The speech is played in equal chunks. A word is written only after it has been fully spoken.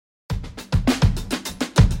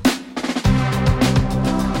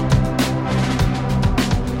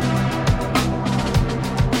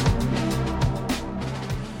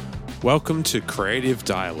Welcome to Creative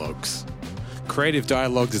Dialogues. Creative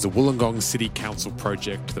Dialogues is a Wollongong City Council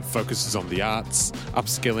project that focuses on the arts,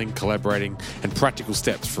 upskilling, collaborating, and practical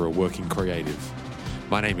steps for a working creative.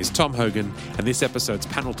 My name is Tom Hogan, and this episode's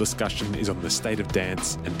panel discussion is on the state of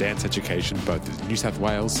dance and dance education both in New South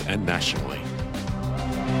Wales and nationally.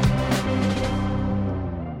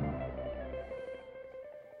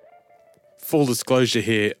 Full disclosure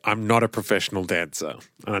here, I'm not a professional dancer.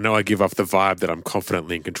 And I know I give off the vibe that I'm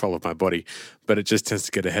confidently in control of my body, but it just tends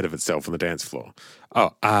to get ahead of itself on the dance floor.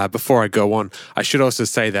 Before I go on, I should also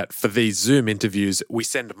say that for these Zoom interviews, we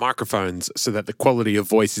send microphones so that the quality of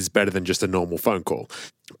voice is better than just a normal phone call.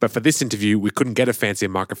 But for this interview, we couldn't get a fancy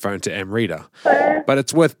microphone to Amrita. But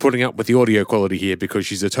it's worth putting up with the audio quality here because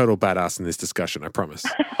she's a total badass in this discussion, I promise.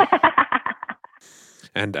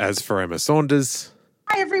 And as for Emma Saunders...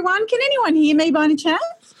 Hi everyone, can anyone hear me by any chance?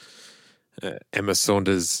 Emma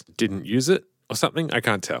Saunders didn't use it or something? I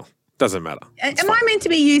can't tell. Doesn't matter. Am I meant to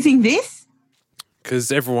be using this?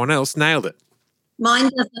 Because everyone else nailed it. Mine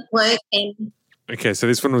doesn't work. And Okay, so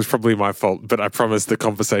this one was probably my fault, but I promise the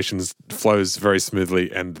conversation flows very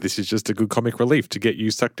smoothly and this is just a good comic relief to get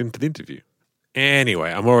you sucked into the interview.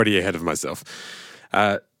 Anyway, I'm already ahead of myself.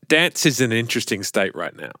 Dance is in an interesting state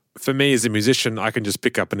right now. For me as a musician, I can just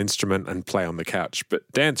pick up an instrument and play on the couch, but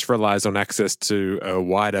dance relies on access to a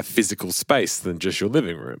wider physical space than just your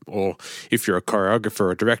living room. Or if you're a choreographer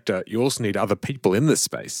or director, you also need other people in this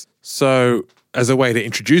space. So as a way to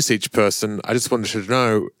introduce each person, I just wanted to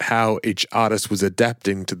know how each artist was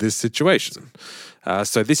adapting to this situation.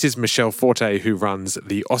 So this is Michelle Forte, who runs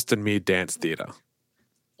the Austenmere Dance Theatre.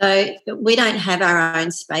 so we don't have our own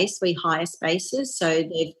space. We hire spaces, so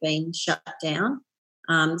they've been shut down.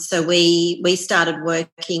 So we started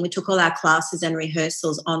working. We took all our classes and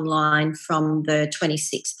rehearsals online from the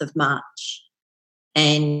 26th of March.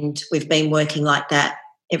 And we've been working like that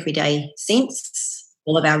every day since,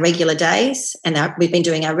 all of our regular days. And we've been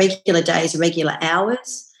doing our regular days, regular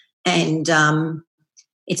hours. And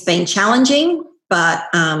it's been challenging, but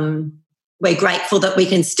we're grateful that we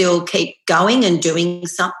can still keep going and doing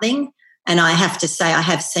something. And I have to say I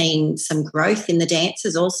have seen some growth in the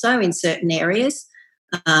dancers also in certain areas.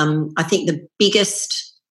 I think the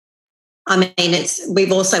biggest,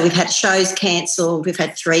 we've had shows cancelled. We've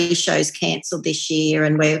had 3 shows cancelled this year,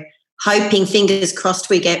 and we're hoping, fingers crossed,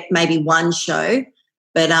 we get maybe 1 show.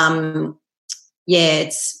 But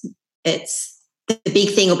it's the big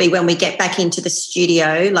thing will be when we get back into the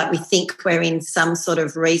studio, like we think we're in some sort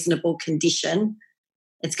of reasonable condition.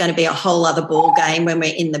 It's going to be a whole other ball game when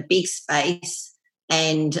we're in the big space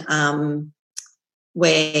and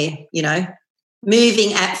we're,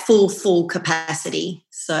 moving at full capacity.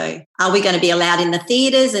 So are we going to be allowed in the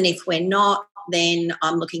theatres? And if we're not, then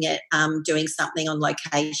I'm looking at doing something on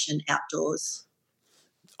location outdoors.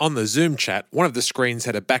 On the Zoom chat, one of the screens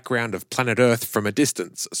had a background of planet Earth from a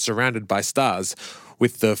distance, surrounded by stars,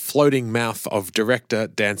 with the floating mouth of director,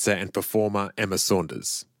 dancer and performer Emma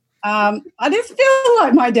Saunders. I just feel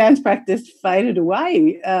like my dance practice faded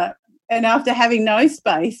away. And after having no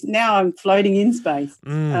space, now I'm floating in space.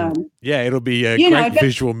 It'll be a great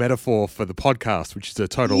visual metaphor for the podcast, which is a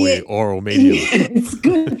totally oral medium. Yeah, it's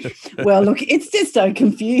good. Well, look, it's just so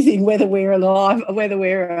confusing whether we're alive or whether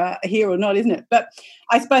we're here or not, isn't it? But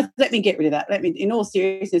I suppose let me get rid of that. In all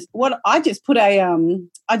seriousness, I just put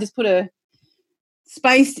a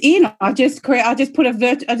space in. I just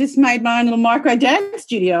made my own little micro dance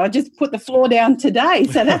studio. I just put the floor down today.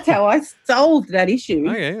 So that's how I solved that issue.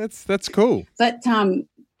 Okay, that's cool. But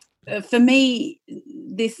for me,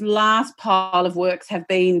 this last pile of works have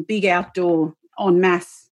been big outdoor en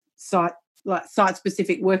masse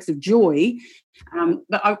site-specific works of joy.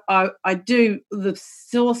 But I do, the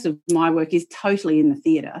source of my work is totally in the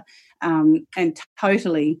theatre and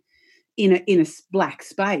totally in a black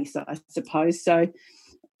space, I suppose. So,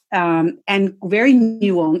 and very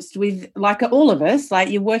nuanced with, like all of us, like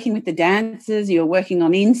you're working with the dancers, you're working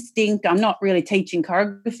on instinct. I'm not really teaching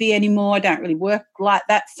choreography anymore. I don't really work like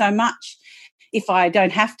that so much if I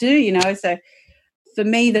don't have to, So for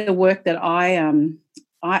me, the work that I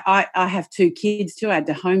have 2 kids too. I had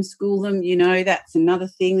to homeschool them, that's another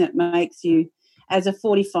thing that makes you, as a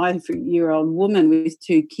 45-year-old woman with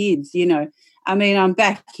 2 kids, I'm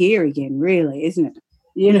back here again, really, isn't it?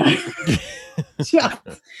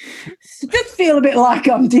 Just feel a bit like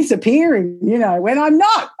I'm disappearing, when I'm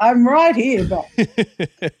not. I'm right here. But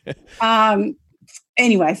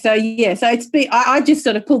anyway, so it's been. I just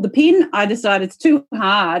sort of pulled the pin. I decided it's too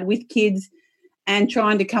hard with kids and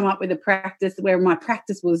trying to come up with a practice where my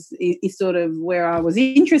practice is sort of where I was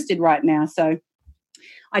interested right now. So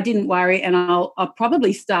I didn't worry, and I'll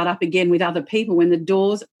probably start up again with other people when the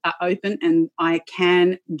doors are open and I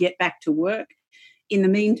can get back to work. In the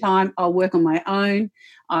meantime, I'll work on my own.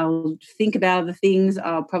 I'll think about other things.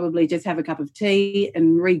 I'll probably just have a cup of tea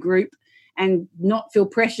and regroup and not feel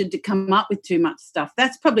pressured to come up with too much stuff.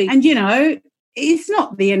 That's probably, and it's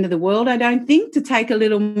not the end of the world, I don't think, to take a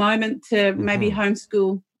little moment to maybe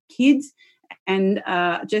homeschool kids and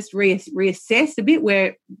just reassess a bit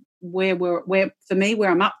where for me, where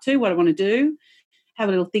I'm up to, what I want to do, have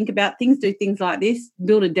a little think about things, do things like this,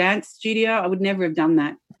 build a dance studio. I would never have done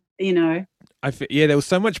that, there was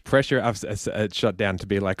so much pressure at Shutdown to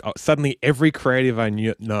be like, suddenly every creative I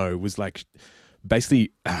know was like,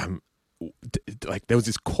 basically, like there was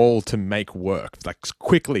this call to make work, like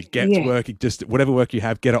quickly get to work, just whatever work you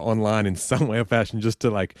have, get it online in some way or fashion, just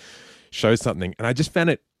to like show something. And I just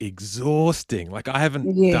found it exhausting. Like I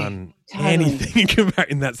haven't done anything about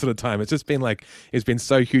in that sort of time. It's just been like, it's been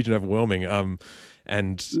so huge and overwhelming.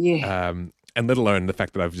 And let alone the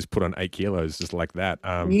fact that I've just put on 8 kilos just like that.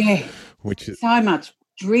 Which is so much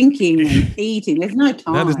drinking and eating. There's no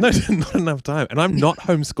time. No, there's not enough time. And I'm not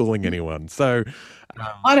homeschooling anyone. So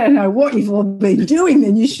I don't know what you've all been doing,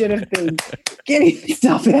 then you should have been getting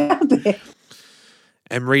stuff out there.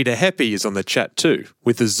 Amrita Heppy is on the chat too,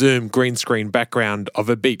 with a Zoom green screen background of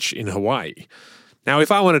a beach in Hawaii. Now,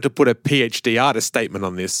 if I wanted to put a PhD artist statement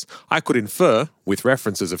on this, I could infer, with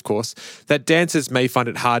references of course, that dancers may find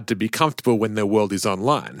it hard to be comfortable when their world is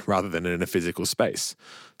online rather than in a physical space.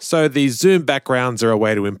 So these Zoom backgrounds are a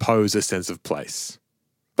way to impose a sense of place.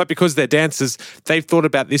 But because they're dancers, they've thought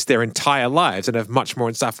about this their entire lives and have much more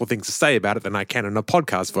insightful things to say about it than I can in a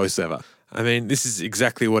podcast voiceover. I mean, this is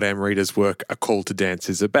exactly what Amrita's work, A Call to Dance,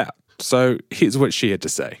 is about. So here's what she had to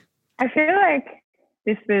say. I feel like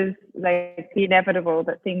this was like the inevitable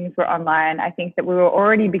that things were online. I think that we were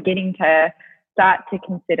already beginning to start to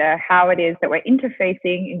consider how it is that we're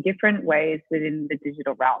interfacing in different ways within the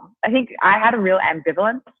digital realm. I think I had a real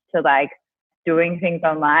ambivalence to like doing things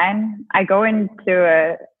online. I go into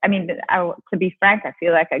to be frank, I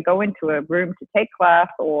feel like I go into a room to take class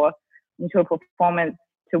or into a performance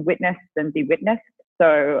to witness and be witnessed.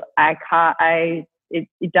 So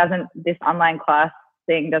this online class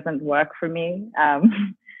thing doesn't work for me.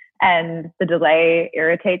 And the delay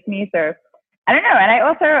irritates me. So I don't know. And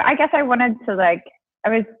I guess I wanted to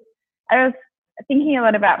I was thinking a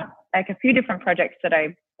lot about like a few different projects that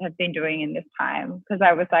I have been doing in this time, because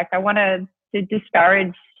I was like, I wanted to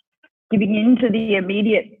discourage giving into the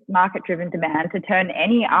immediate market-driven demand to turn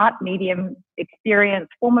any art medium, experience,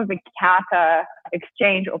 form of encounter,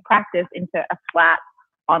 exchange, or practice into a flat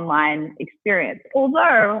online experience.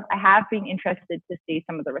 Although I have been interested to see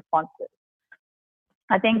some of the responses.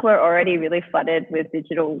 I think we're already really flooded with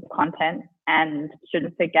digital content and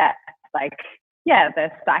shouldn't forget the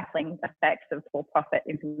stifling effects of for-profit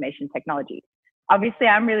information technology. Obviously,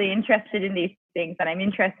 I'm really interested in these things, and I'm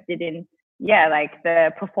interested in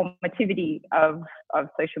the performativity of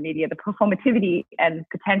social media, the performativity and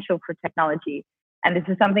potential for technology. And this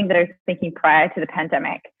is something that I was thinking prior to the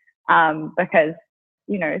pandemic, because,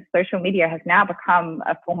 social media has now become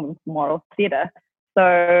a form of moral theater.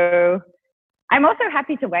 So I'm also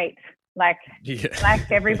happy to wait. Like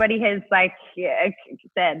everybody has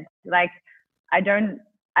said, I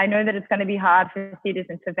know that it's going to be hard for theaters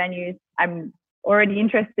and for venues. I'm already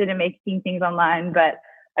interested in making things online, but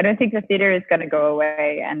I don't think the theater is going to go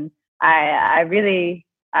away. And I really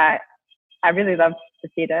love the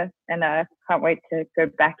theater, and I can't wait to go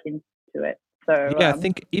back into it. So I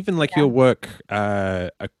think even your work,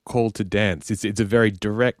 A Call to Dance, it's a very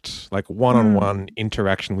direct, one-on-one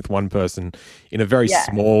interaction with one person in a very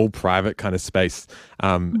small, private kind of space.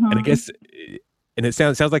 And I guess, and it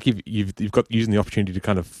sounds like you've got using the opportunity to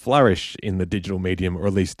kind of flourish in the digital medium, or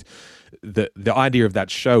at least the idea of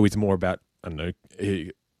that show is more about, I don't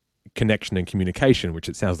know, connection and communication, which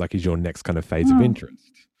it sounds like is your next kind of phase of interest.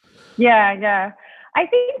 Yeah. I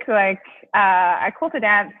think A Call to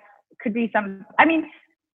Dance could be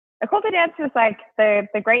A Call to Dance was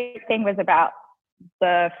the great thing was about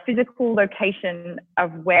the physical location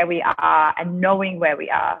of where we are and knowing where we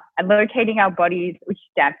are and locating our bodies, which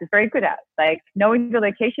dance is very good at, knowing the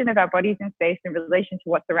location of our bodies in space in relation to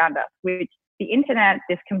what's around us, which the internet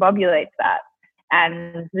discombobulates that.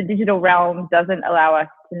 And the digital realm doesn't allow us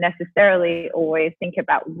to necessarily always think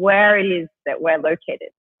about where it is that we're located.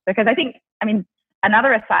 Because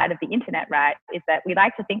another aside of the internet, right, is that we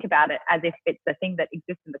like to think about it as if it's a thing that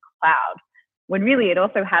exists in the cloud, when really it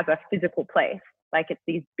also has a physical place. It's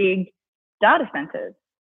these big data centers,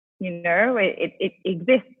 it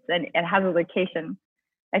exists and it has a location.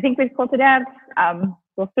 I think with Call to Dance,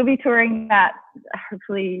 we'll still be touring that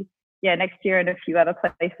hopefully, next year in a few other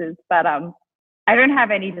places. But I don't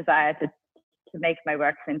have any desire to make my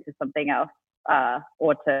works into something else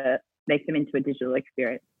or to make them into a digital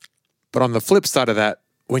experience. But on the flip side of that,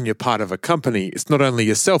 when you're part of a company, it's not only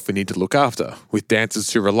yourself you need to look after, with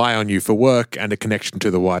dancers who rely on you for work and a connection to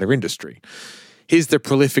the wider industry. Here's the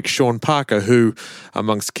prolific Sean Parker who,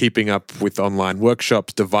 amongst keeping up with online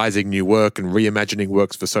workshops, devising new work and reimagining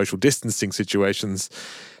works for social distancing situations,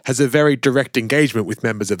 has a very direct engagement with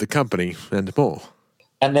members of the company and more.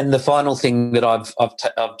 And then the final thing that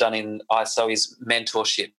I've done in ISO is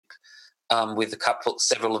mentorship with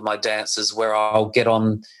several of my dancers, where I'll get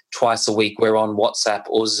on twice a week. We're on WhatsApp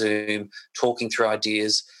or Zoom talking through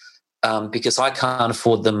ideas because I can't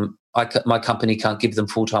afford them. My company can't give them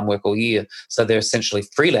full-time work all year, so they're essentially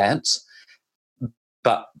freelance,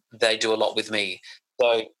 but they do a lot with me.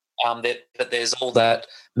 So, but there's all that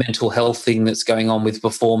mental health thing that's going on with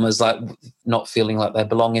performers, like not feeling like they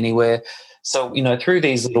belong anywhere. So, through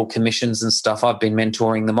these little commissions and stuff, I've been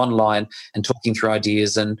mentoring them online and talking through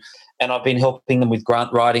ideas, and I've been helping them with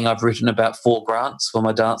grant writing. I've written about 4 grants for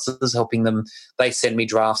my dancers, helping them. They send me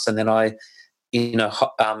drafts, and then I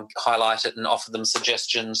highlight it and offer them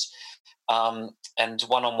suggestions, and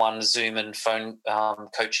one-on-one Zoom and phone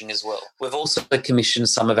coaching as well. We've also commissioned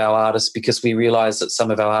some of our artists because we realise that some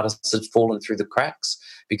of our artists have fallen through the cracks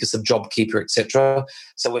because of JobKeeper, etc.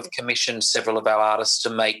 So we've commissioned several of our artists to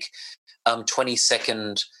make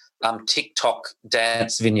 20-second TikTok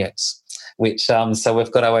dance vignettes, which so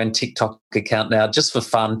we've got our own TikTok account now just for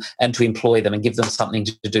fun and to employ them and give them something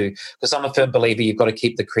to do, because I'm a firm believer you've got to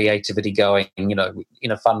keep the creativity going,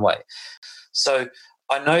 in a fun way. So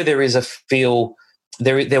I know there is a feel,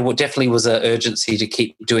 there definitely was an urgency to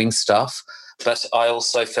keep doing stuff, but I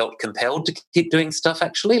also felt compelled to keep doing stuff,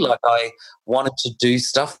 actually. Like I wanted to do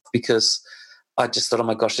stuff because I just thought, oh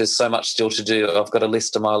my gosh, there's so much still to do. I've got a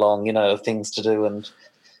list a mile long, of things to do. And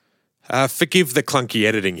forgive the clunky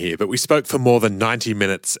editing here, but we spoke for more than 90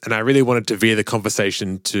 minutes, and I really wanted to veer the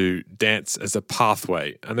conversation to dance as a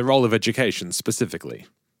pathway and the role of education specifically.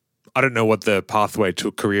 I don't know what the pathway to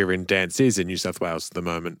a career in dance is in New South Wales at the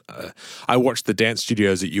moment. I watched the dance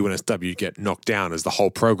studios at UNSW get knocked down as the whole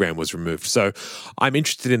program was removed. So I'm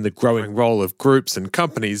interested in the growing role of groups and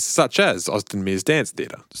companies such as Austin Mears Dance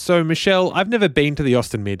Theatre. So Michelle, I've never been to the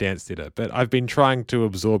Austin Mears Dance Theatre, but I've been trying to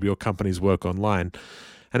absorb your company's work online.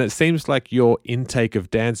 And it seems like your intake of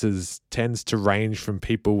dancers tends to range from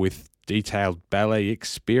people with detailed ballet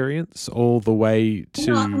experience all the way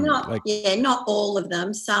to not all of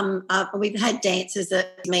them. Some we've had dancers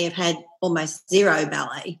that may have had almost zero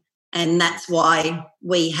ballet, and that's why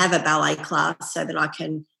we have a ballet class, so that I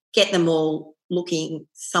can get them all looking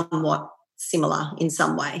somewhat similar in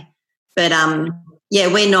some way. But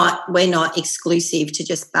we're not exclusive to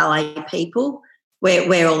just ballet people.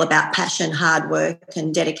 We're all about passion, hard work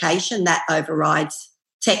and dedication. That overrides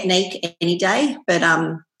technique any day. But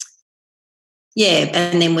and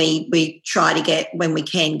then we try to get, when we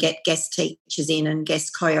can, get guest teachers in and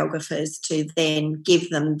guest choreographers to then give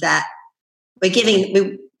them that.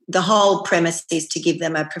 The whole premise is to give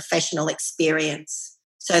them a professional experience.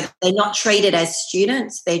 So they're not treated as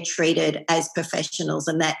students, they're treated as professionals.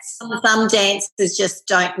 And that's, some dancers just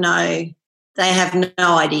don't know, they have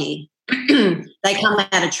no idea. They come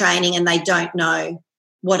out of training and they don't know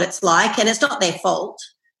what it's like, and it's not their fault.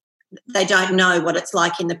 They don't know what it's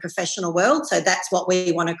like in the professional world, so that's what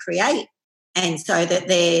we want to create. And so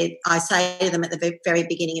that I say to them at the very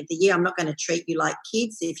beginning of the year, I'm not going to treat you like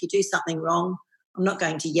kids. If you do something wrong, I'm not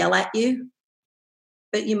going to yell at you,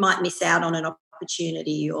 but you might miss out on an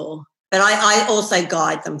opportunity. But I also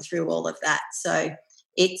guide them through all of that. So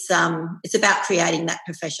it's about creating that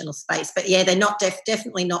professional space. But they're not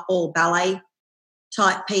definitely not all ballet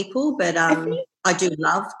type people, but I do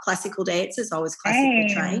love classical dancers. I was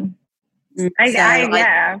classically trained.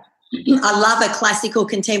 I love a classical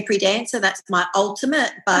contemporary dancer. That's my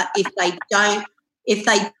ultimate. But if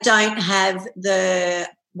they don't have the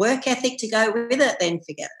work ethic to go with it, then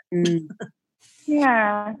forget it.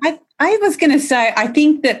 Yeah. I was going to say, I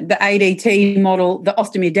think that the ADT model, the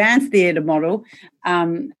Austin Mears Dance Theatre model,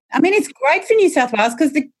 it's great for New South Wales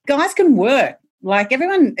because the guys can work. Like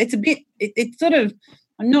everyone, it's sort of,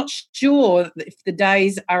 I'm not sure if the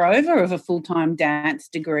days are over of a full-time dance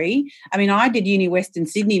degree. I did Uni Western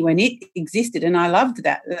Sydney when it existed, and I loved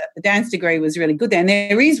that. The dance degree was really good there. And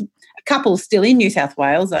there is a couple still in New South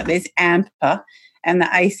Wales, like there's AMPA and the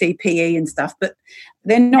ACPE and stuff, but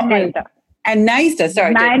they're not really. And NAISDA,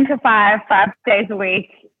 sorry. 9 to 5, 5 days a week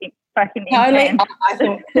fucking Totally. intense. I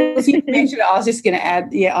thought, as you mentioned it, I was just going to add,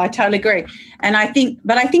 yeah, I totally agree. And I think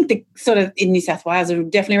the sort of in New South Wales are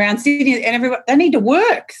definitely around Sydney and everyone, they need to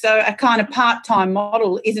work. So a kind of part-time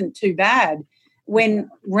model isn't too bad. When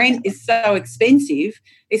rent is so expensive,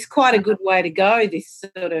 it's quite a good way to go, this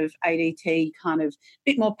sort of ADT kind of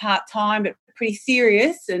bit more part-time but pretty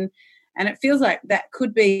serious. And it feels like that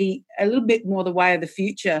could be a little bit more the way of the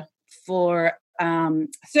future for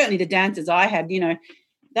certainly the dancers I had,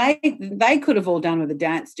 they could have all done with a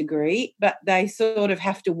dance degree, but they sort of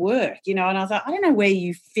have to work, and I was like, I don't know where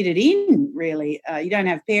you fit it in, really. You don't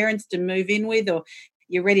have parents to move in with, or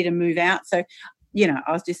you're ready to move out. So,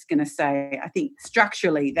 I was just going to say, I think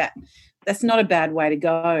structurally that's not a bad way to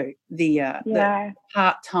go, the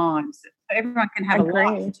part-time. So everyone can have a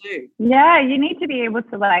life too. Yeah, you need to be able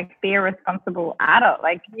to, be a responsible adult.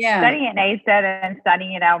 Studying at NAISD and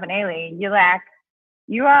studying at Albanese,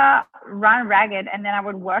 you are run ragged, and then I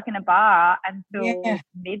would work in a bar until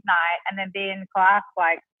midnight and then be in class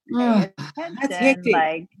that's hectic.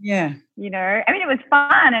 I mean, it was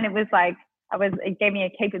fun, and it was it gave me a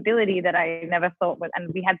capability that I never thought would,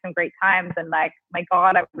 and we had some great times, and my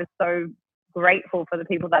God, I was so grateful for the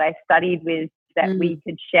people that I studied with, that we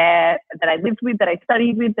could share, that I lived with, that I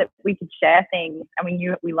studied with, that we could share things, and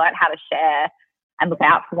we learned how to share and look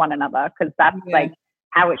out for one another, because that's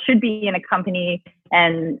how it should be in a company.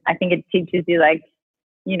 And I think it teaches you,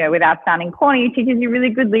 without sounding corny, it teaches you really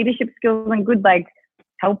good leadership skills and good,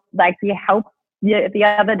 help, you help the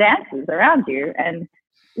other dancers around you. And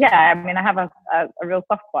I mean, I have a real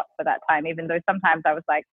soft spot for that time, even though sometimes I was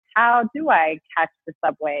like, how do I catch the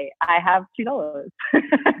subway? I have $2.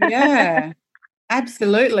 Yeah,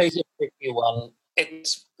 absolutely. It's a tricky one.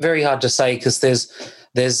 It's very hard to say, because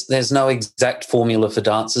there's no exact formula for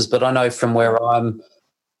dancers, but I know from where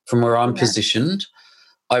I'm positioned,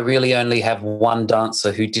 I really only have one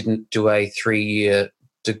dancer who didn't do a 3-year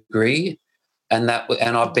degree, and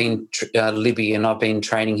I've been Libby, and I've been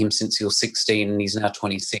training him since he was 16, and he's now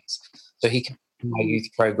 26. So he came to my youth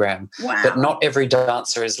program. Wow. But not every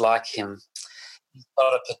dancer is like him. He's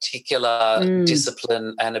got a particular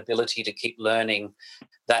discipline and ability to keep learning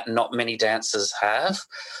that not many dancers have.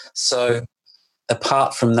 So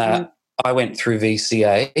apart from that, I went through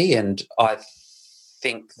VCA, and I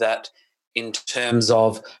think that in terms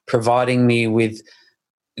of providing me with,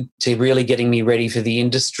 to really getting me ready for the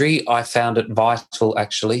industry, I found it vital,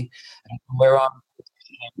 actually. Where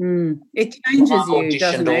it changes you,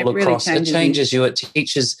 doesn't it? All across. It changes you. It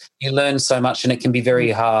teaches you, learn so much, and it can be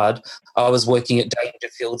very hard. I was working at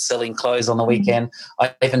Dangerfield selling clothes on the weekend.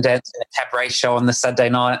 I even danced in a cabaret show on the Saturday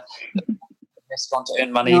night. Restaurant to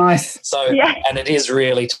earn money. Nice. So, and it is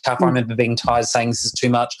really tough. I remember being tired, saying this is too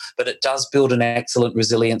much, but it does build an excellent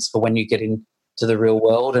resilience for when you get into the real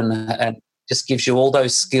world, and just gives you all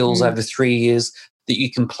those skills over 3 years that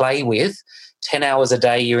you can play with. 10 hours a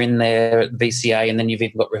day you're in there at VCA, and then you've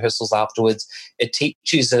even got rehearsals afterwards. It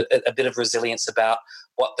teaches a bit of resilience about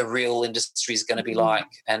what the real industry is going to be like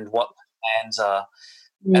and what the plans are.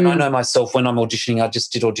 And I know myself, when I'm auditioning, I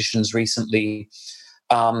just did auditions recently.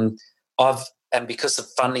 And because the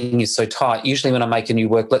funding is so tight, usually when I make a new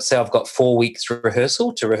work, let's say I've got 4 weeks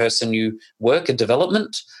rehearsal to rehearse a new work, a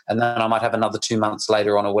development, and then I might have another 2 months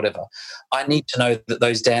later on or whatever. I need to know that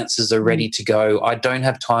those dancers are ready to go. I don't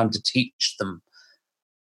have time to teach them.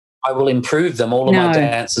 I will improve them. All of my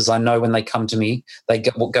dancers, I know when they come to me, they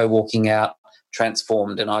go walking out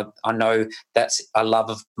transformed, and I know that's a love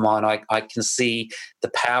of mine. I can see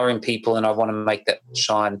the power in people, and I want to make that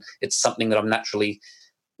shine. It's something that I'm naturally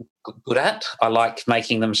good at. I like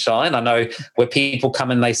making them shine. I know where people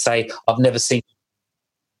come and they say, I've never seen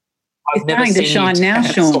to shine now,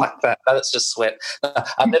 Sean. Like that. No, that's just sweat.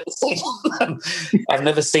 I've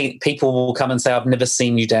never seen people will come and say, I've never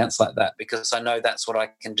seen you dance like that, because I know that's what I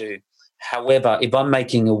can do. However, if I'm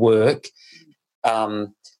making a work,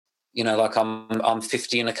 I'm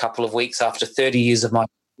 50 in a couple of weeks after 30 years of my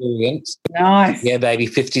experience. Nice. Yeah, baby,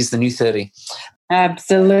 50 is the new 30.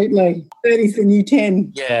 Absolutely. 30's the new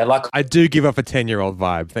 10. Yeah, I do give off a 10-year-old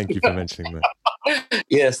vibe. Thank you for mentioning that.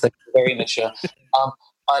 Yes, they're very mature.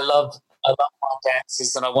 I love my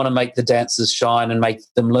dancers, and I want to make the dancers shine and make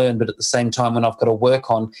them learn. But at the same time, when I've got to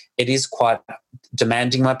work on, it is quite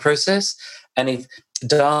demanding, my process. And if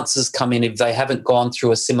dancers come in, if they haven't gone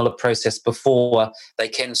through a similar process before, they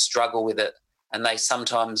can struggle with it, and they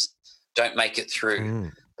sometimes don't make it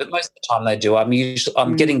through. But most of the time they do.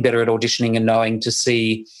 I'm getting better at auditioning and knowing to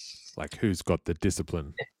see, who's got the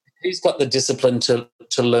discipline. Who's got the discipline to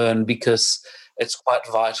learn, because it's quite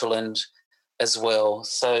vital and as well.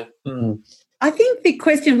 So I think the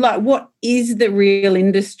question of what is the real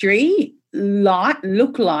industry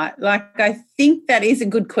look like? Like, I think that is a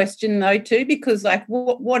good question though too, because like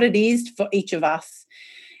what it is for each of us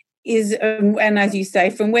is, and as you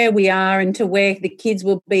say, from where we are and to where the kids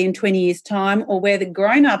will be in 20 years' time, or where the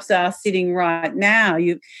grown-ups are sitting right now.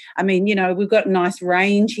 We've got a nice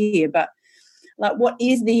range here, but like, what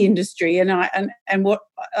is the industry? And what,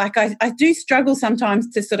 like, I do struggle sometimes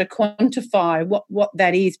to sort of quantify what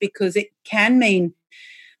that is, because it can mean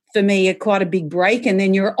for me quite a big break, and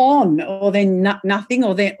then you're on, or then nothing,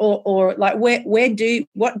 or then or like what do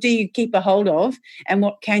you keep a hold of, and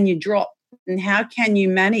what can you drop, and how can you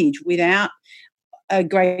manage without a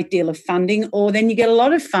great deal of funding, or then you get a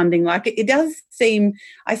lot of funding. Like, it does seem,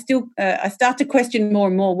 I start to question more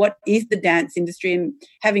and more what is the dance industry, and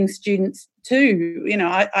having students too.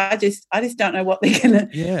 I just don't know what they're going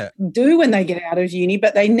to do when they get out of uni,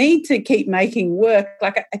 but they need to keep making work.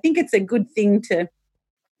 Like, I think it's a good thing to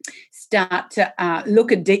start to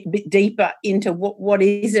look a bit deeper into what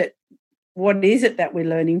is it that we're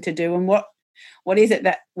learning to do, and what is it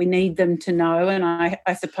that we need them to know. And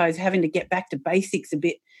I suppose having to get back to basics a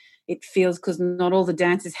bit, it feels, because not all the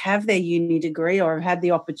dancers have their uni degree or have had the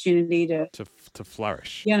opportunity to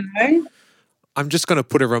flourish. I'm just going to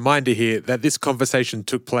put a reminder here that this conversation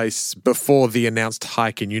took place before the announced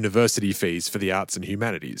hike in university fees for the arts and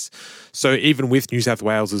humanities. So even with New South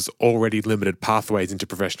Wales's already limited pathways into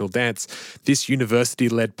professional dance, this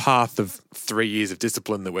university-led path of 3 years of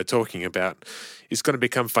discipline that we're talking about is going to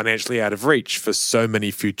become financially out of reach for so many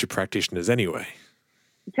future practitioners anyway.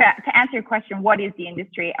 To answer your question, what is the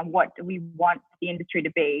industry and what do we want the industry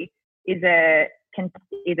to be, is a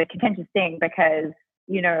contentious thing, because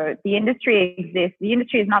the industry exists. The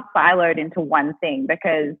industry is not siloed into one thing,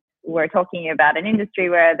 because we're talking about an industry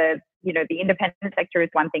where the independent sector is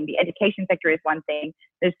one thing, the education sector is one thing.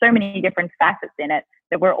 There's so many different facets in it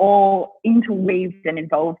that we're all interweaved and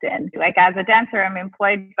involved in. Like, as a dancer, I'm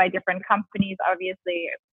employed by different companies, obviously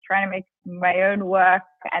trying to make my own work.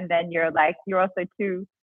 And then you're also too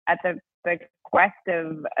at the request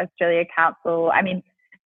of Australia Council. I mean,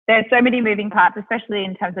 there's so many moving parts, especially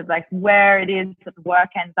in terms of like where it is that the work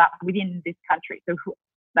ends up within this country. So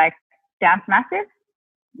like Dance Massive,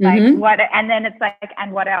 like what, and then it's like,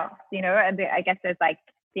 and what else, and I guess there's like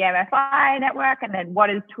the MFI network, and then what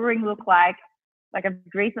does touring look like? Like, I've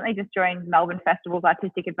recently just joined Melbourne Festival's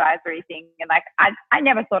artistic advisory thing, and like I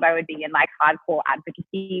never thought I would be in like hardcore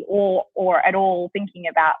advocacy or at all thinking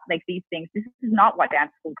about like these things. This is not what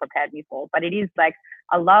dance school prepared me for, but it is like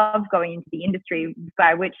a love going into the industry,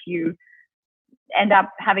 by which you end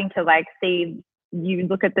up having to like you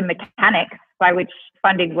look at the mechanics by which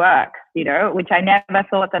funding works, which I never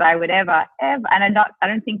thought that I would ever, and I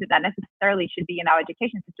don't think that necessarily should be in our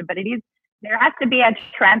education system, but it is. There has to be a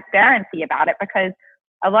transparency about it, because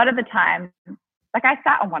a lot of the time, like, I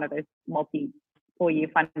sat on one of those multi-4-year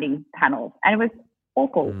funding panels, and it was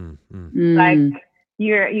awful. Like,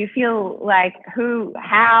 you feel like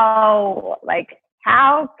how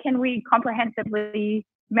can we comprehensively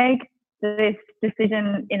make this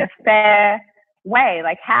decision in a fair way?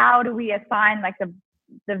 Like, how do we assign like the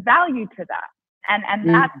value to that? And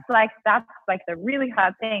that's the really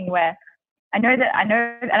hard thing, where I know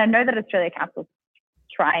that Australia Council's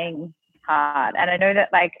trying hard, and I know that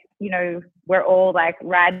like we're all like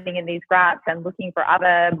riding in these grants and looking for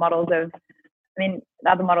other models of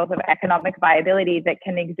economic viability that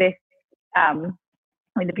can exist.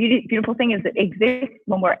 The beautiful thing is that it exists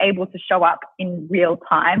when we're able to show up in real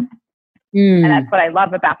time, and that's what I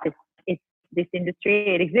love about this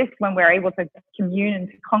industry. It exists when we're able to commune and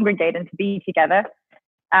to congregate and to be together,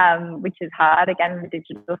 which is hard again in the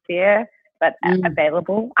digital sphere, but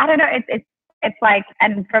available. I don't know. It's like,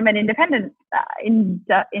 and from an independent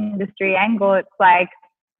industry angle, it's like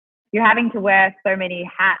you're having to wear so many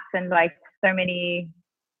hats and like so many,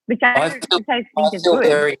 which I think is feel good.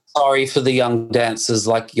 Very sorry for the young dancers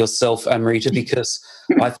like yourself, Amrita, because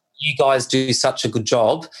I think you guys do such a good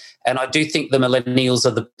job. And I do think the millennials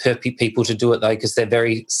are the perfect people to do it, though, because they're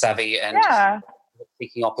very savvy and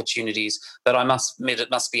seeking opportunities. But I must admit, it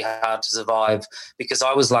must be hard to survive, because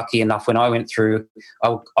I was lucky enough when I went through,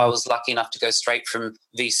 I was lucky enough to go straight from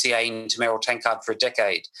VCA into Merrill Tankard for a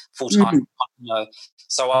decade, full-time.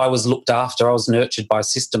 So I was looked after. I was nurtured by a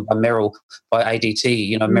system, by Merrill, by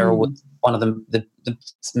ADT. Merrill was one of the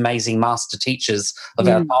amazing master teachers of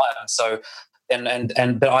our time. So,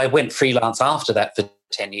 but I went freelance after that for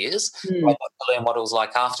 10 years. I got to learn what it was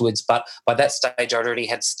like afterwards. But by that stage, I already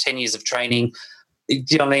had 10 years of training. Do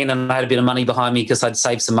you know what I mean? And I had a bit of money behind me because I'd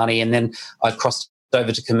saved some money, and then I crossed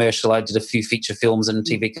over to commercial. I did a few feature films and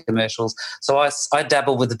TV commercials. So I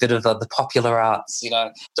dabble with a bit of the popular arts,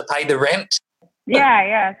 to pay the rent. Same.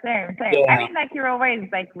 Yeah. I mean, like, you're always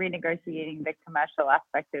like renegotiating the commercial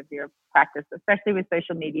aspect of your practice, especially with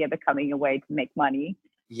social media becoming a way to make money.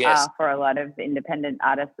 Yes. For a lot of independent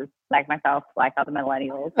artists like myself, like other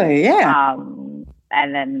millennials. Oh, yeah.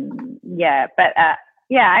 And then,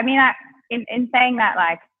 I mean, in saying that,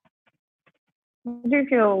 like, I do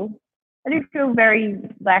feel very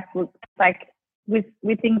like with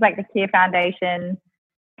things like the Kia Foundation,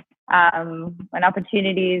 and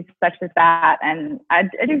opportunities such as that, and I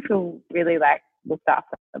do feel really like looked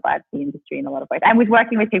after by the industry in a lot of ways. And with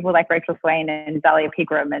working with people like Rachel Swain and Zalia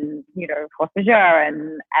Pigram and, you know, Force Majeure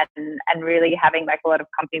and really having like a lot of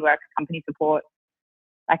company work, company support.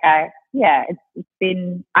 Like it's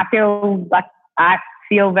been, I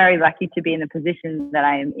feel very lucky to be in the position that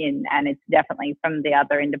I am in, and it's definitely from the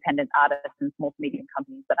other independent artists and small to medium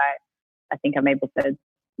companies that I think I'm able to,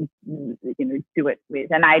 you know, do it with.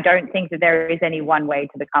 And I don't think that there is any one way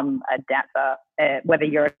to become a dancer, whether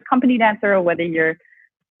you're a company dancer or whether you're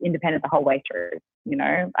independent the whole way through. You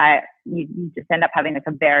know, you just end up having like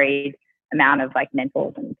a varied amount of like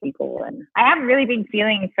mentors and people. And I have really been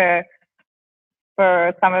feeling for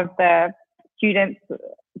some of the students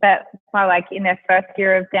that are like in their first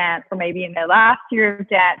year of dance or maybe in their last year of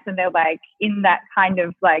dance, and they're like in that kind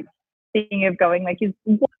of like thing of going like,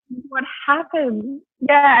 what happened?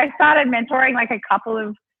 Yeah, I started mentoring like a couple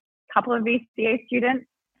of VCA students,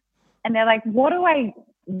 and they're like, what am I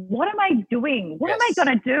doing? What am I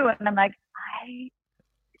gonna do? And I'm like,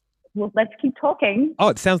 well, let's keep talking. Oh,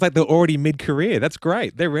 it sounds like they're already mid-career. That's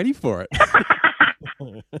great. They're ready for it.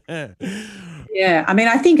 Yeah, I mean,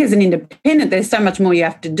 I think as an independent, there's so much more you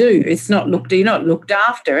have to do. You're not looked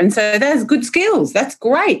after, and so there's good skills. That's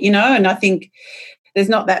great, you know. And I think there's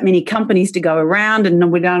not that many companies to go around,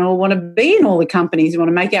 and we don't all want to be in all the companies. We want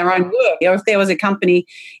to make our own work. You know, if there was a company,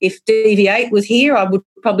 if Deviate was here, I would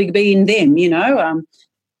probably be in them. You know,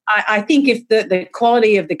 I think if the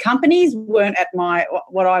quality of the companies weren't at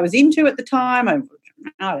what I was into at the time,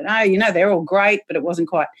 I don't know, you know, they're all great, but it wasn't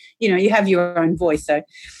quite, you know, you have your own voice. So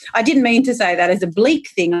I didn't mean to say that as a bleak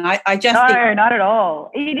thing. I just think, not at all.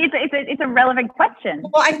 It's a relevant question.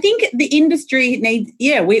 Well, I think the industry needs,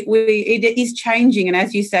 it is changing. And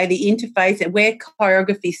as you say, the interface, where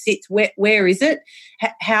choreography sits, where is it?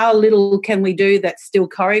 How little can we do that's still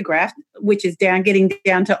choreographed, which is getting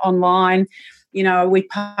down to online. You know, we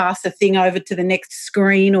pass a thing over to the next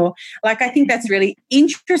screen, or like, I think that's really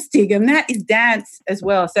interesting, and that is dance as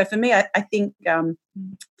well. So for me, I think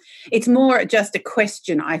it's more just a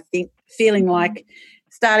question. I think feeling like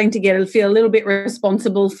starting to feel a little bit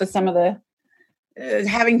responsible for some of the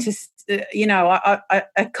having to, you know,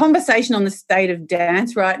 a conversation on the state of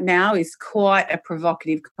dance right now is quite a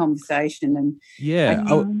provocative conversation. And yeah,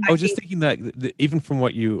 I was just thinking that even from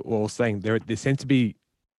what you were all saying, there seems to be.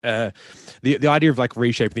 The idea of like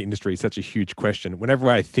reshaping the industry is such a huge question. Whenever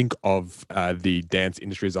I think of the dance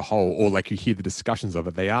industry as a whole, or like you hear the discussions of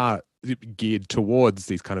it, they are geared towards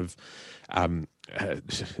these kind of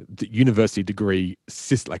university degree,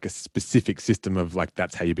 like a specific system of like,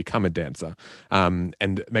 that's how you become a dancer.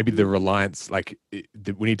 And maybe the reliance, like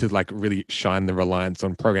we need to like really shine the reliance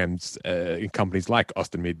on programs in companies like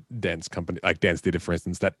Austin Mid Dance Company, like Dance Theatre, for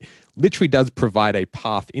instance, that literally does provide a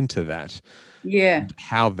path into that. Yeah,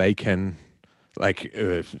 how they can, like,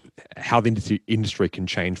 how the industry can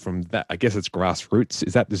change from that. I guess it's grassroots.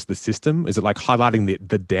 Is that just the system? Is it like highlighting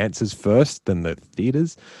the dancers first, then the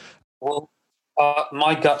theatres? Well,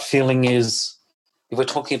 my gut feeling is, if we're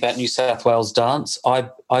talking about New South Wales dance,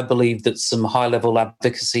 I believe that some high-level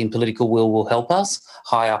advocacy and political will help us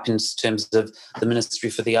high up in terms of the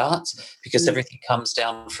Ministry for the Arts, because everything comes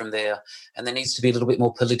down from there. And there needs to be a little bit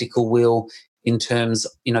more political will in terms,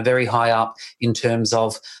 you know, very high up in terms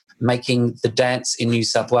of making the dance in New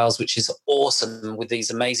South Wales, which is awesome with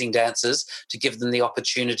these amazing dancers, to give them the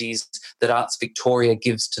opportunities that Arts Victoria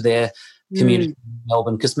gives to their community in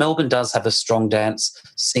Melbourne, because Melbourne does have a strong dance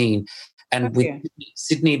scene. And with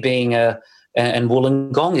Sydney being and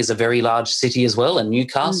Wollongong is a very large city as well, and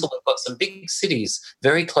Newcastle, we've got some big cities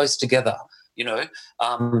very close together. You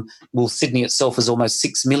know, Sydney itself is almost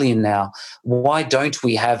 6 million now. Why don't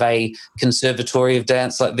we have a conservatory of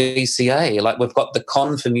dance like VCA? Like, we've got the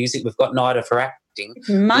Con for music, we've got NIDA for acting. It's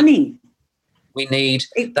money. We need.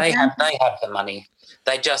 They have the money.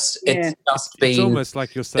 They just it's just been. It's almost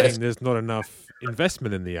like you're saying there's not enough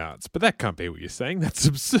investment in the arts, but that can't be what you're saying. That's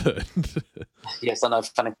absurd. Yes, I know,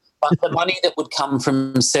 funny. But the money that would come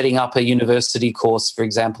from setting up a university course, for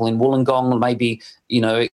example, in Wollongong, or maybe, you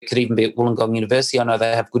know, it could even be at Wollongong University. I know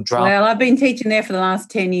they have good drama. Well, I've been teaching there for the last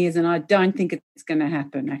 10 years, and I don't think it's going to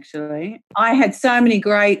happen, actually. I had so many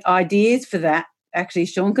great ideas for that actually,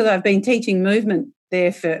 Sean, because I've been teaching movement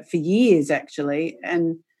there for years, actually.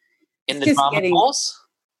 And in the drama course?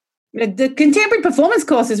 The contemporary performance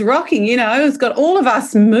course is rocking, you know. It's got all of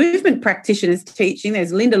us movement practitioners teaching.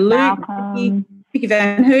 There's Linda Luke, Vicky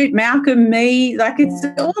Van Hoot, Malcolm, me. Like, it's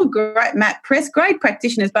all great, Matt Press, great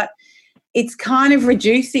practitioners, but it's kind of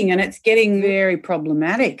reducing and it's getting very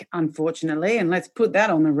problematic, unfortunately, and let's put that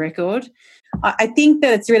on the record. I think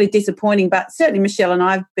that it's really disappointing, but certainly Michelle and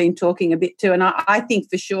I have been talking a bit too, and I think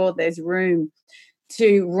for sure there's room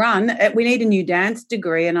to run. We need a new dance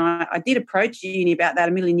degree, and I did approach uni about that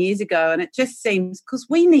a million years ago, and it just seems, because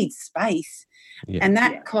we need space, and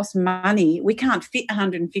that costs money. We can't fit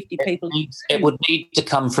 150 people. It would need to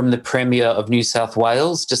come from the Premier of New South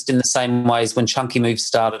Wales, just in the same way as when Chunky Move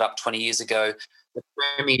started up 20 years ago. The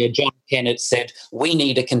Premier, John Kennett, said, we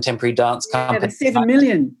need a contemporary dance company. The 7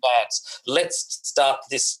 million. Let's start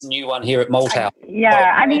this new one here at Malthouse.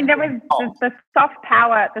 Yeah, I mean, there was the soft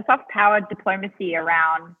power diplomacy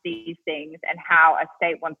around these things, and how a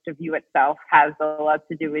state wants to view itself has a lot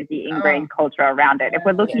to do with the ingrained culture around it. If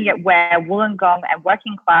we're looking at where Wollongong and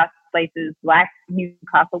working class places like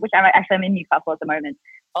Newcastle, which I'm in Newcastle at the moment,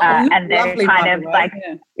 and they're kind of like,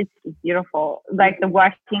 it's beautiful, like the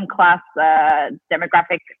working class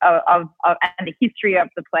demographic of and the history of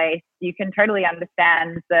the place. You can totally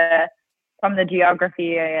understand from the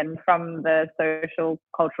geography and from the social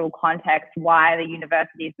cultural context why the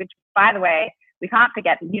universities, which by the way, we can't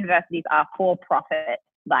forget, universities are for-profit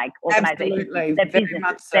like organizations. Absolutely. They're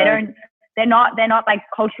businesses. So. They're not like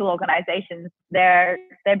cultural organizations. They're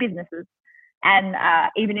businesses, and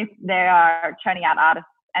even if they are churning out artists.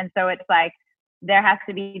 And so it's like there has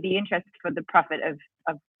to be the interest for the profit of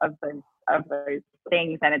those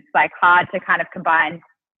things, and it's like hard to kind of combine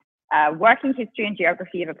working history and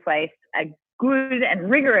geography of a place, a good and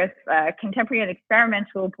rigorous contemporary and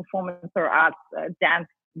experimental performance or arts dance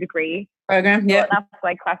degree program, enough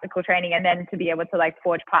like classical training, and then to be able to like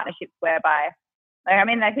forge partnerships whereby. I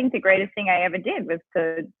mean, I think the greatest thing I ever did was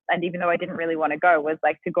and even though I didn't really want to go, was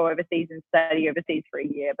like to go overseas and study overseas for a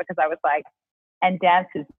year, because I was like, and dance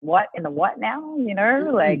is what in the what now? You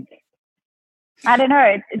know, like, I don't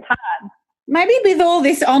know. It's hard. Maybe with all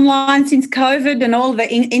this online since COVID and all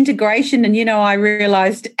the integration, and, you know, I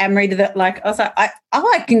realised, Amrita, that like, I was like,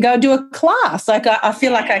 I can go do a class. Like, I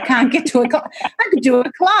feel like I can't get to a class. I could do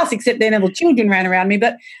a class, except then little children ran around me.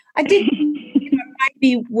 But I did, you know,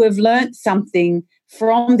 maybe we've learnt something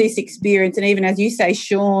from this experience. And even as you say,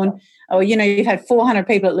 Sean, or, you know, you've had 400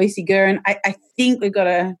 people at Lucy Gurin. I think we've got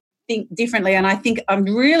to think differently. And I think I'm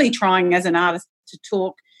really trying as an artist to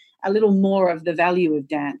talk a little more of the value of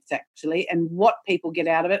dance, actually, and what people get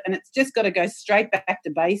out of it. And it's just got to go straight back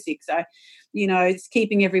to basics. So, you know, it's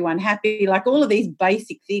keeping everyone happy. Like, all of these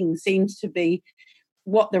basic things seems to be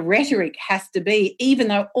what the rhetoric has to be, even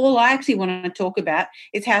though all I actually want to talk about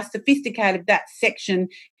is how sophisticated that section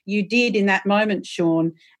you did in that moment,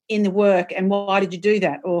 Sean, in the work, and why did you do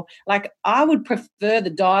that? Or, like, I would prefer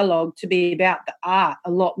the dialogue to be about the art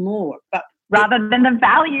a lot more, but rather than the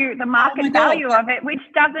value, the market value of it, which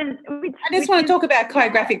doesn't. I just want to talk about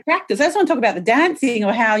choreographic practice. I just want to talk about the dancing,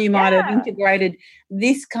 or how you might have integrated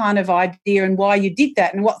this kind of idea and why you did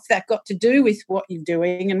that, and what's that got to do with what you're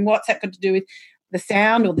doing, and what's that got to do with the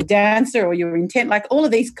sound or the dancer or your intent. Like, all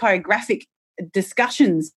of these choreographic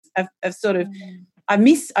discussions of sort of, I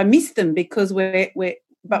miss them, because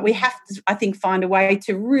but we have to, I think, find a way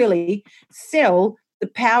to really sell the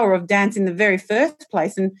power of dance in the very first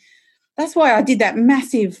place. And that's why I did that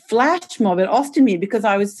massive flash mob at Austinmere, because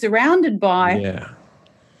I was surrounded by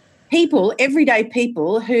people, everyday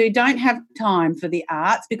people, who don't have time for the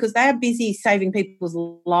arts because they are busy saving people's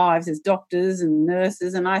lives as doctors and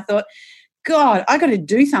nurses. And I thought, God, I got to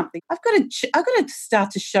do something. I've got to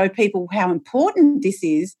start to show people how important this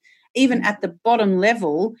is. Even at the bottom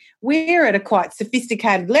level, we're at a quite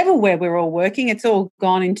sophisticated level where we're all working. It's all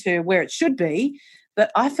gone into where it should be. But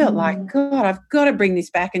I felt like, God, I've got to bring this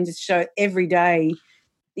back and just show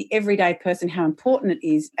the everyday person how important it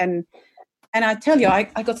is. And I tell you,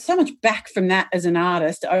 I got so much back from that as an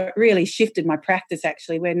artist. I really shifted my practice,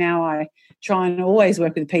 actually, where now I try and always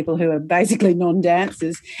work with people who are basically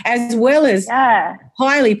non-dancers, as well as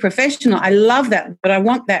highly professional. I love that, but I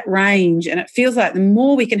want that range. And it feels like the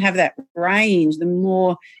more we can have that range, the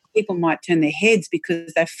more people might turn their heads,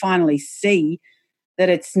 because they finally see that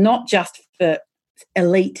it's not just for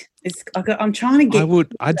elite. I'm trying to get.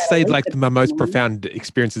 I'd say like my most profound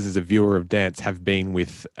experiences as a viewer of dance have been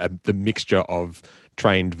with the mixture of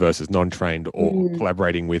trained versus non-trained, or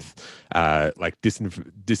collaborating with like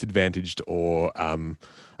disadvantaged, or I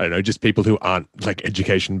don't know, just people who aren't like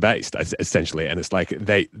education based, essentially. And it's like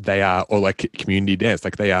they are, or like community dance,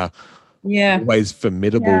 like they are always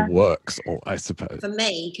formidable works, or I suppose. For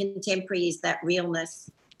me, contemporary is that realness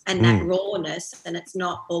and that rawness, and it's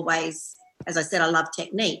not always, as I said, I love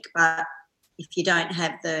technique, but if you don't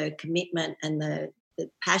have the commitment and the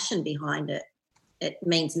passion behind it, it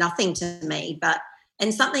means nothing to me.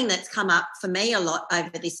 And something that's come up for me a lot over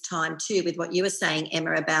this time too, with what you were saying,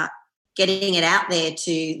 Emma, about getting it out there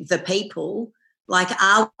to the people. Like,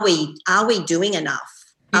 are we doing enough?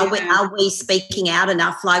 Are we speaking out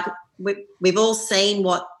enough? Like, we've all seen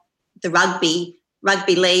what the rugby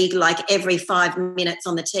league, like every 5 minutes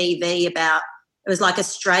on the TV about, it was like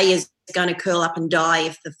Australia's going to curl up and die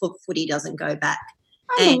if the footy doesn't go back.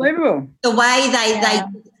 Unbelievable. And the way they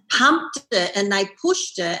pumped it and they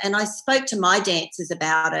pushed it, and I spoke to my dancers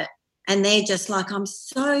about it, and they're just like, I'm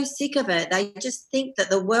so sick of it. They just think that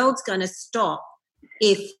the world's going to stop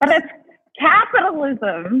if... But it's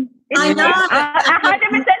capitalism. I know.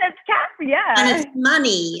 100% it's cap, And it's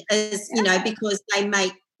money, as you know, because they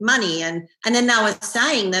make money. And then they were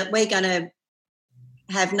saying that we're going to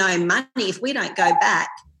have no money if we don't go back.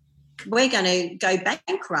 We're going to go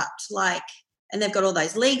bankrupt, and they've got all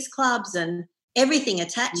those leagues, clubs and everything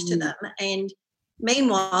attached to them. And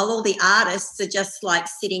meanwhile, all the artists are just like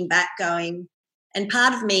sitting back going, and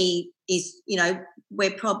part of me is, you know,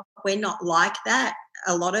 we're not like that.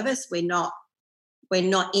 A lot of us, we're not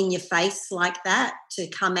in your face like that, to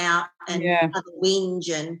come out and have a whinge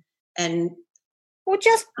and or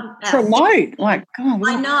just promote. Like, God,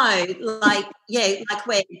 I know, like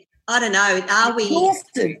we're, I don't know, are we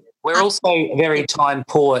exhausted? We're also very time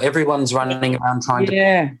poor. Everyone's running around trying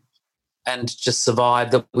to and just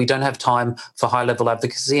survive, that we don't have time for high-level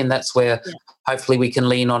advocacy, and that's where hopefully we can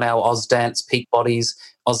lean on our Ausdance peak bodies,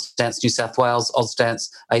 Ausdance New South Wales,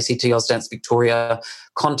 Ausdance ACT, Ausdance Victoria,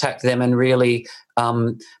 contact them and really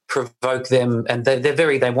provoke them. And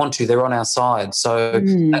they want to, they're on our side. So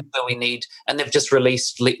that's where we need, and they've just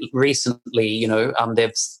released recently, you know,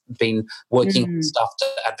 they've been working on stuff to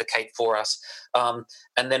advocate for us.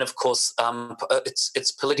 And then, of course,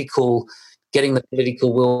 it's political, getting the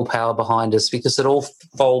political willpower behind us, because it all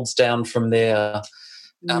folds down from there.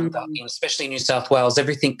 Especially in New South Wales,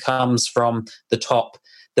 everything comes from the top.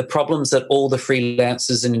 The problems that all the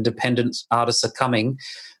freelancers and independent artists are coming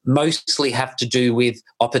mostly have to do with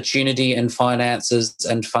opportunity and finances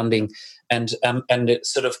and funding, and it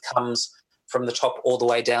sort of comes from the top all the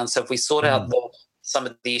way down. So if we sort out some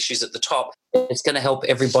of the issues at the top, it's going to help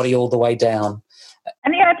everybody all the way down.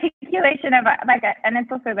 And the articulation of and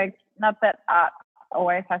it's also like, not that art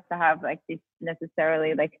always has to have like this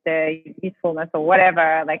necessarily like the usefulness or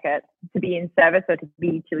whatever, like to be in service or to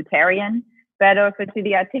be utilitarian, but also to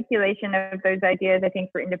the articulation of those ideas. I think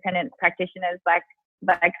for independent practitioners, like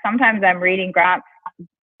sometimes I'm reading grants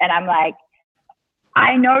and I'm like,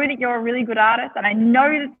 I know that you're a really good artist and I know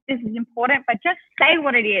that this is important, but just say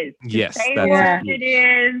what it is. Yes, say what it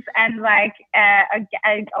is, and like,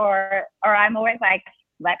 or I'm always like,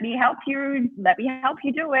 let me help you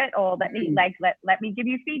do it, or let me give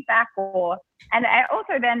you feedback, and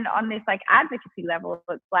also then on this like advocacy level,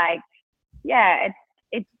 it's like,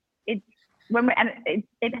 it's when we, and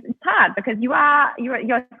it's hard because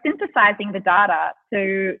you're synthesizing the data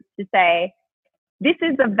to say, this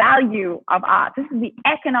is the value of art. This is the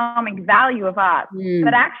economic value of art.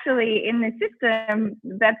 But actually in the system,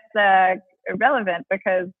 that's irrelevant,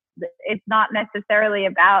 because it's not necessarily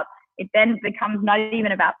about, it then becomes not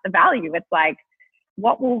even about the value. It's like,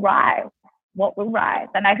 what will rise?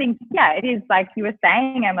 And I think, it is like you were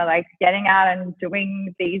saying, Emma, like getting out and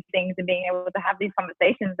doing these things and being able to have these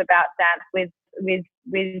conversations about dance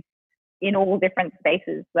with in all different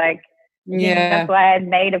spaces. Like, that's why I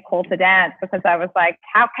made a call to dance, because I was like,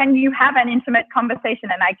 how can you have an intimate conversation?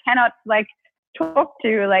 And I cannot like talk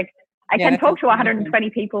to I can talk to 120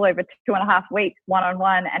 people over 2.5 weeks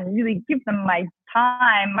one-on-one and really give them my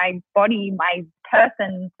time, my body, my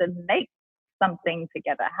person to make something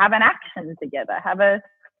together, have an action together,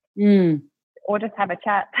 or just have a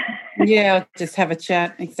chat. Just have a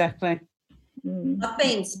chat, exactly. I've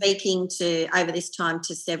been speaking over this time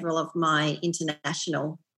to several of my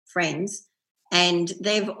international friends, and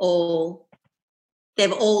they've all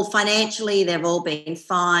financially, they've all been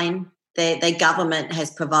fine. Their government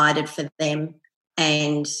has provided for them,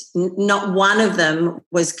 and not one of them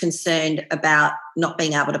was concerned about not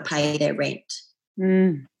being able to pay their rent.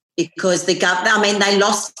 Because they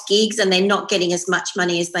lost gigs and they're not getting as much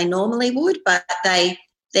money as they normally would, but they're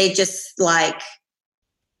just like,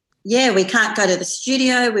 yeah, we can't go to the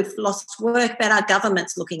studio. We've lost work, but our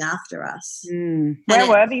government's looking after us. Where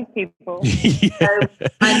were these people? So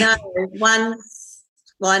I know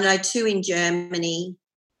I know 2 in Germany,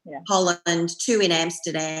 Holland, 2 in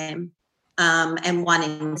Amsterdam, and 1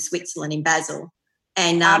 in Switzerland, in Basel.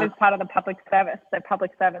 And art is part of the public service. So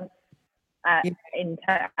public servants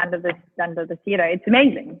under the theatre. It's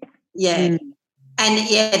amazing. Yeah. And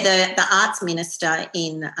the arts minister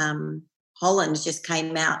in Holland just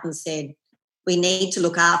came out and said, we need to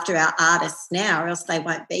look after our artists now, or else they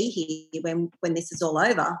won't be here when this is all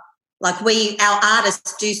over. Like our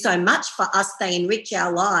artists do so much for us, they enrich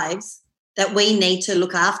our lives, that we need to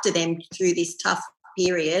look after them through this tough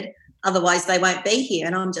period. Otherwise, they won't be here.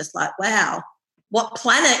 And I'm just like, wow, what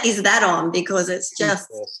planet is that on? Because it's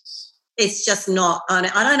just not. I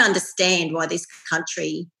don't understand why this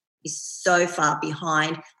country is so far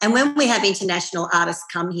behind. And when we have international artists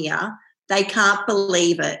come here, they can't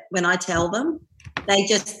believe it when I tell them. They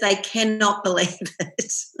cannot believe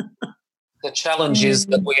it. The challenge is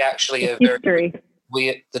that we actually are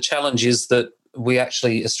the challenge is that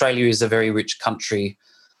Australia is a very rich country,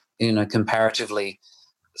 comparatively.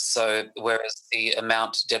 So whereas the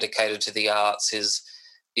amount dedicated to the arts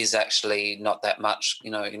is actually not that much,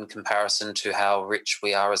 in comparison to how rich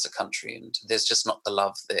we are as a country. And there's just not the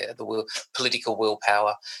love there, political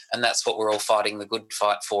willpower. And that's what we're all fighting the good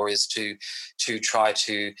fight for, is to try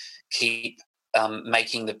to keep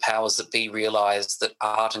making the powers that be realise that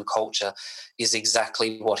art and culture is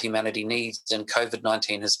exactly what humanity needs, and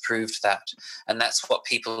COVID-19 has proved that. And that's what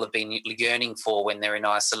people have been yearning for when they're in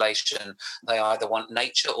isolation. They either want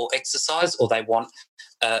nature or exercise, or they want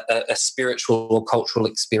a spiritual or cultural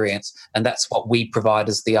experience, and that's what we provide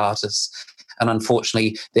as the artists. And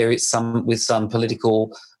unfortunately, there is with some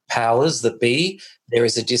political powers that be, there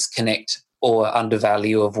is a disconnect or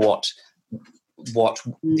undervalue of what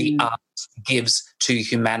the art gives to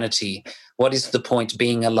humanity. What is the point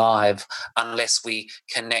being alive unless we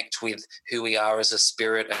connect with who we are as a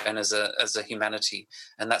spirit and as a humanity?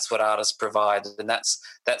 And that's what artists provide, and that's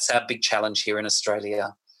our big challenge here in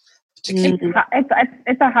Australia.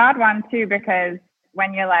 It's a hard one too, because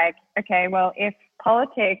when you're like, okay, well, if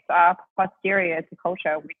politics are posterior to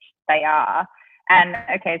culture, which they are, and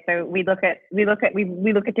okay, so we look at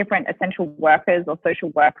different essential workers or social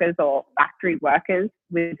workers or factory workers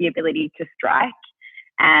with the ability to strike,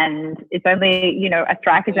 and it's only, a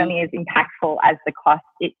strike is only as impactful as the cost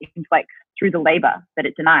it inflicts through the labor that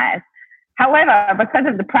it denies. However, because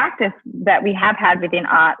of the practice that we have had within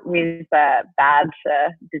art with bad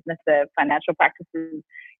business financial practices,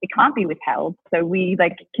 it can't be withheld. So we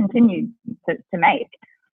continue to make.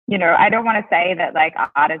 I don't want to say that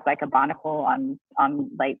art is like a barnacle on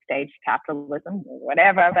late stage capitalism or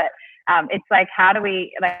whatever, but it's how do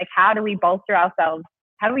we bolster ourselves?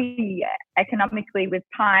 How do we economically with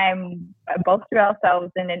time bolster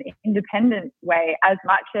ourselves in an independent way, as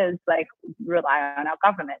much as rely on our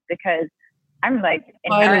government? Because I'm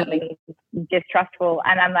inherently distrustful,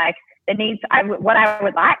 and I'm what I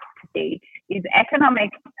would like to see is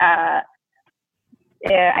economic. I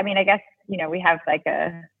guess we have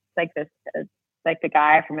the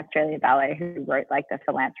guy from Australia Ballet who wrote the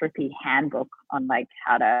philanthropy handbook on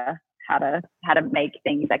how to make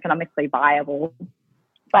things economically viable.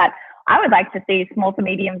 But I would like to see small to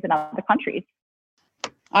mediums in other countries.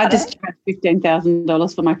 I just charge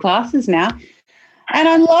 $15,000 for my classes now, and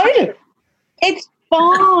I'm loaded. It's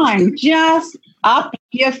fine. Just up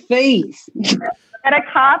your fees. At a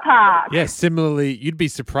car park. Yeah, similarly, you'd be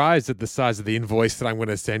surprised at the size of the invoice that I'm going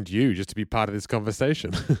to send you just to be part of this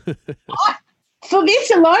conversation. For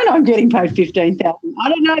this alone, I'm getting paid $15,000. I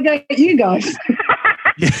don't know about you guys.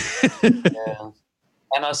 Yeah.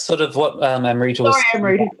 And I sort of what Amrita was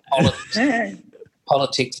saying,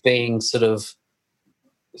 politics being sort of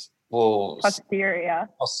posterior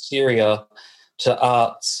to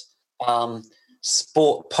arts.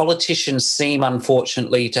 Politicians seem,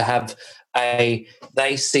 unfortunately, to have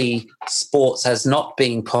they see sports as not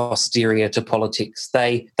being posterior to politics.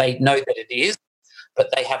 They know that it is, but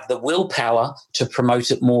they have the willpower to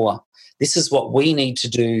promote it more. This is what we need to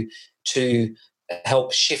do to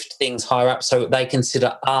help shift things higher up, so they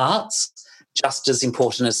consider arts just as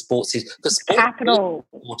important as sports is. Because capitalism.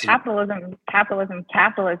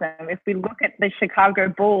 If we look at the Chicago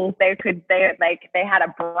Bulls, they had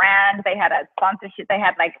a brand, they had a sponsorship, they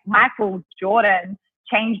had Michael Jordan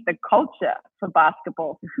changed the culture for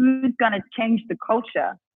basketball. Who's going to change the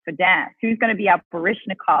culture for dance? Who's going to be our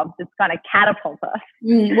Baryshnikov that's going to catapult us?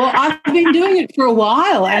 Well, I've been doing it for a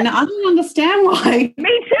while, and I don't understand why.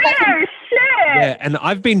 Me too. Shit. Yeah, and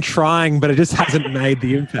I've been trying, but it just hasn't made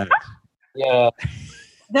the impact. Yeah.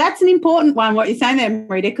 That's an important one, what you're saying there,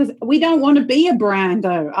 Marita, because we don't want to be a brand,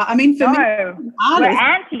 though. I mean, for me, we're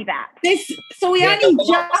anti that. So we only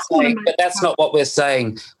just want to but that's not what we're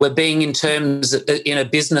saying. We're being in terms in a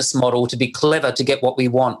business model to be clever to get what we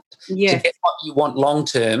want. Yes. To get what you want long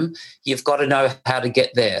term, you've got to know how to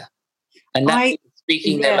get there. And that's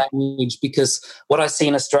speaking their language, because what I see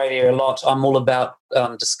in Australia a lot, I'm all about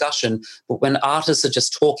discussion, but when artists are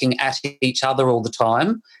just talking at each other all the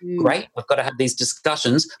time, great, we've got to have these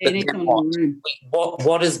discussions, but then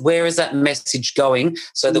where is that message going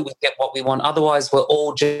so that we get what we want? Otherwise, we're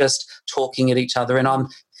all just talking at each other. And I'm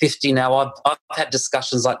 50 now. I've had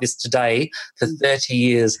discussions like this today for 30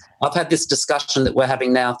 years. I've had this discussion that we're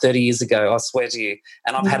having now 30 years ago, I swear to you,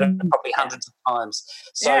 and I've had it probably hundreds of times.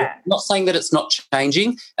 So I'm not saying that it's not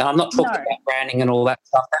changing, and I'm not talking about branding and all that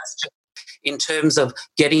stuff. That's just in terms of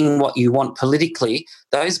getting what you want politically.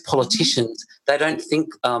 Those politicians, they don't think,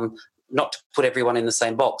 not to put everyone in the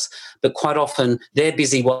same box, but quite often they're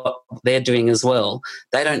busy what they're doing as well.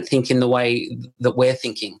 They don't think in the way that we're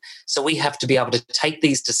thinking. So we have to be able to take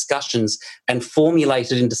these discussions and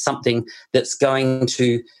formulate it into something that's going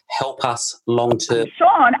to help us long term.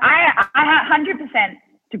 Sean, I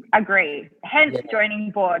 100% agree. Hence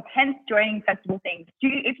joining boards, hence joining festival things.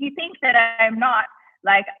 If you think that I'm not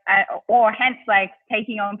or hence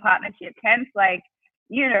taking on partnerships, hence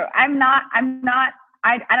I'm not.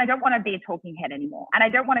 I don't want to be a talking head anymore. And I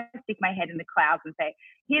don't want to stick my head in the clouds and say,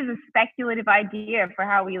 here's a speculative idea for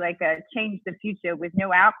how we change the future with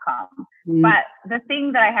no outcome. But the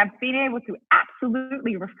thing that I have been able to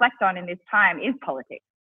absolutely reflect on in this time is politics.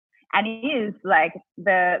 And it is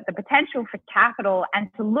the potential for capital, and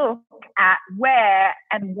to look at where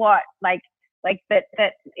and what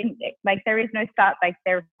there is no start,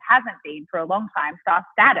 there hasn't been for a long time, star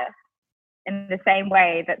status, in the same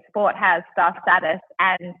way that sport has star status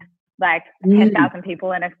and 10,000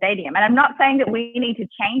 people in a stadium. And I'm not saying that we need to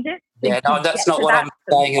change it. Yeah, no, that's not what I'm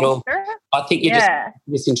saying at all. I think you're just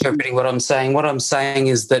misinterpreting what I'm saying. What I'm saying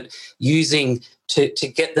is that using to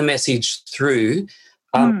get the message through,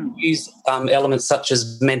 use elements such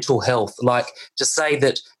as mental health, to say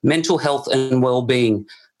that mental health and well-being,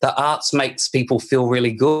 the arts makes people feel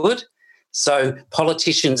really good. So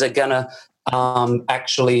politicians are going to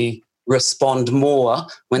actually respond more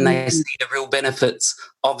when they see the real benefits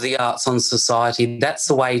of the arts on society. That's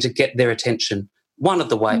the way to get their attention. One of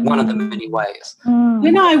the many ways.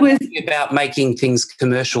 When I was about making things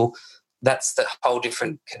commercial, that's the whole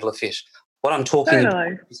different kettle of fish. What I'm talking about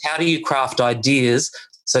is how do you craft ideas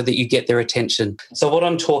so that you get their attention. So what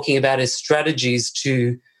I'm talking about is strategies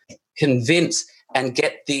to convince and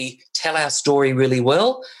tell our story really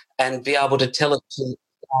well and be able to tell it to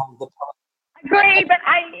the agree, but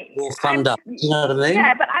funder. You know what I mean?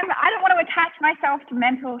 Yeah, but I don't want to attach myself to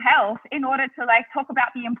mental health in order to talk about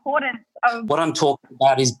the importance of. What I'm talking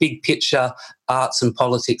about is big picture arts and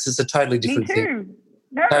politics. It's a totally different thing.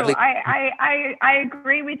 No, totally. I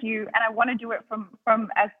agree with you, and I want to do it from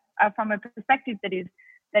a perspective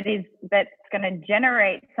that's going to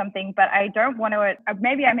generate something. But I don't want to.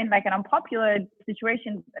 Maybe I'm in an unpopular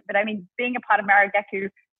situation, but I mean, being a part of Marragecu,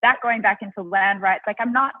 that going back into land rights, I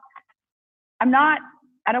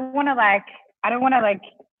don't want to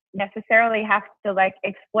necessarily have to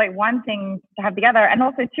exploit one thing to have the other. And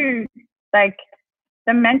also too, the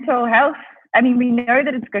mental health. I mean, we know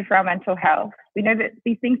that it's good for our mental health. We know that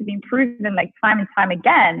these things have been proven time and time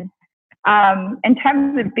again. In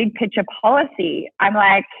terms of big picture policy, I'm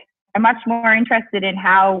much more interested in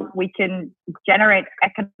how we can generate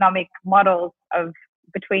economic models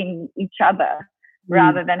between each other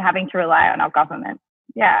rather than having to rely on our government.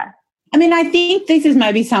 Yeah. I mean, I think this is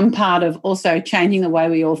maybe some part of also changing the way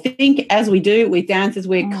we all think. As we do with dances,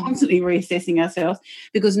 we're constantly reassessing ourselves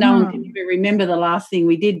because no one can even remember the last thing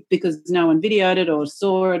we did because no one videoed it or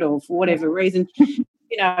saw it or for whatever reason.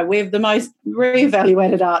 We have the most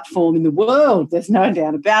reevaluated art form in the world. There's no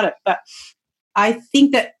doubt about it. But I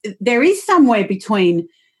think that there is somewhere between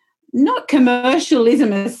not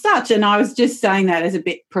commercialism as such, and I was just saying that as a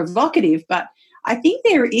bit provocative, but I think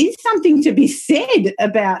there is something to be said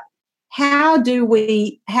about how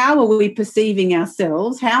are we perceiving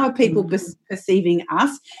ourselves? How are people perceiving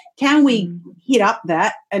us? Can we hit up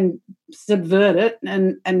that and subvert it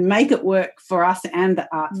and make it work for us and the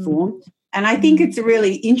art form? And I think it's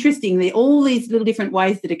really interesting, all these little different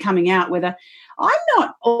ways that are coming out, whether I'm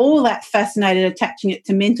not all that fascinated attaching it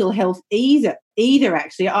to mental health either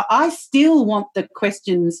actually. I still want the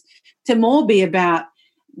questions to more be about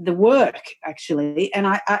the work actually, and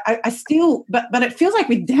I still but it feels like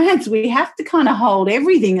with dance we have to kind of hold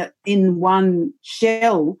everything in one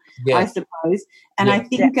shell, I suppose. And I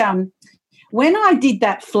think when I did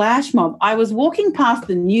that flash mob, I was walking past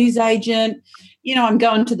the newsagent, I'm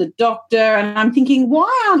going to the doctor and I'm thinking,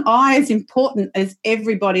 why aren't I as important as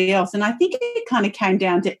everybody else? And I think it kind of came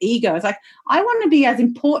down to ego. It's like, I want to be as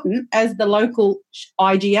important as the local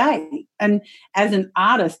IGA and as an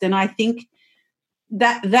artist. And I think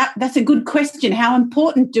that's a good question. How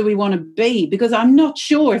important do we want to be? Because I'm not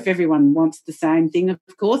sure if everyone wants the same thing, of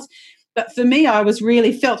course. But for me, I was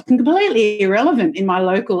really felt completely irrelevant in my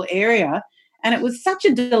local area. And it was such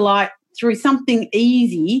a delight through something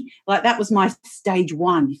easy, like that was my stage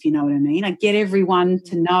one, if you know what I mean. I get everyone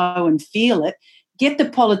to know and feel it, get the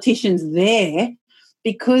politicians there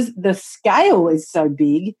because the scale is so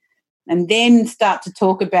big, and then start to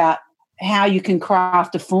talk about how you can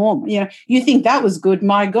craft a form. You think that was good,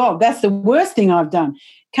 my God, that's the worst thing I've done.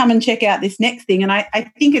 Come and check out this next thing. And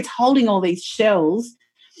I think it's holding all these shells.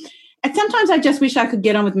 And sometimes I just wish I could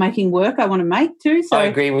get on with making work I want to make too. So I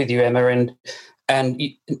agree with you, Emma, and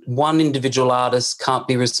one individual artist can't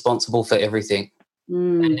be responsible for everything. They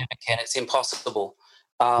never can. It's impossible.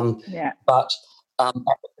 But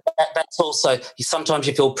that's also, sometimes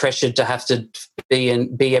you feel pressured to have to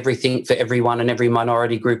be everything for everyone and every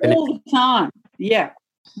minority group. All the time, yeah.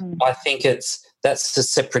 I think that's a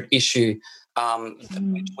separate issue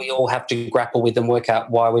which we all have to grapple with and work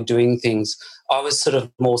out why we're doing things. I was sort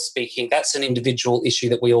of more speaking, that's an individual issue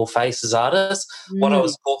that we all face as artists. What I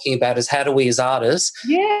was talking about is how do we as artists,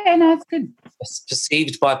 that's good,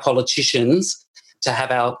 perceived by politicians, to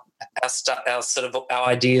have our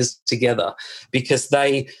ideas together, because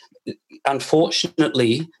they,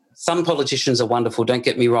 unfortunately, some politicians are wonderful, don't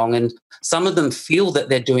get me wrong, and some of them feel that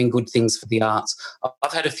they're doing good things for the arts.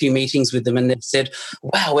 I've had a few meetings with them and they've said,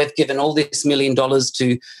 wow, we've given all this $1 million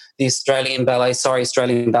to the Australian Ballet. Sorry,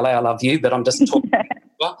 Australian Ballet, I love you, but I'm just talking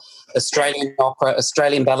about Australian Opera,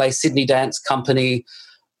 Australian Ballet, Sydney Dance Company,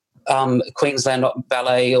 Queensland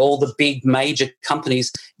Ballet, all the big major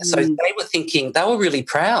companies. So they were thinking, they were really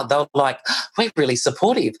proud. They were like, we're really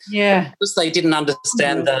supportive. Yeah. Because they didn't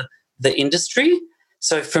understand the industry.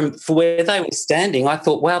 So for where they were standing, I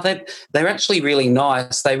thought, wow, they're actually really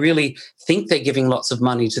nice. They really think they're giving lots of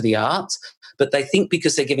money to the arts, but they think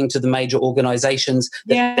because they're giving to the major organisations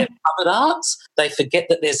that they're covered arts, they forget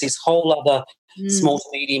that there's this whole other small to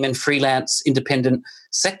medium and freelance independent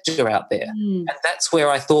sector out there. And that's where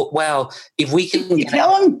I thought, wow, if we can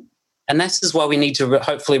tell them. And this is why we need to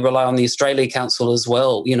hopefully rely on the Australia Council as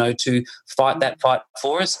well, to fight that fight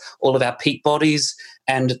for us, all of our peak bodies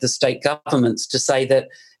and the state governments, to say that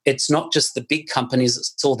it's not just the big companies,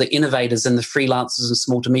 it's all the innovators and the freelancers and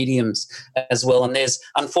small to mediums as well. And there's,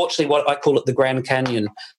 unfortunately, what I call it the Grand Canyon.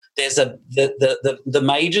 There's the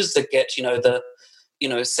majors that get,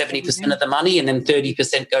 70% of the money, and then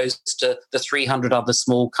 30% goes to the 300 other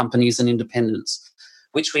small companies and independents,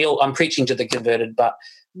 which I'm preaching to the converted, but...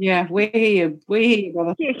 Yeah, we hear you,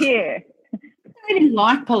 brother. Yeah. I didn't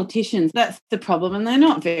like politicians. That's the problem, and they're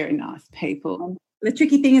not very nice people. The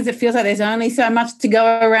tricky thing is it feels like there's only so much to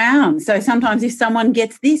go around. So sometimes if someone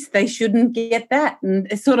gets this, they shouldn't get that. And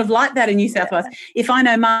it's sort of like that in New South Wales. If I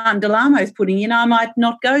know Martin Delamo's putting in, I might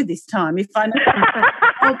not go this time. If I know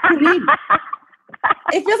I'll put in.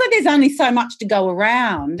 It feels like there's only so much to go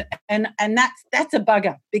around, and that's a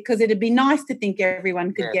bugger, because it'd be nice to think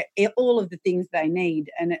everyone could get all of the things they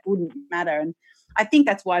need and it wouldn't matter. And I think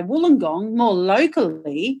that's why Wollongong, more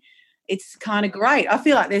locally, it's kind of great. I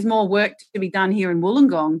feel like there's more work to be done here in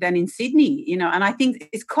Wollongong than in Sydney, and I think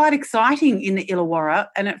it's quite exciting in the Illawarra,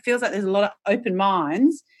 and it feels like there's a lot of open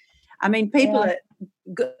minds. I mean, people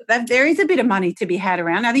there is a bit of money to be had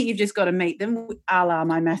around. I think you've just got to meet them, a la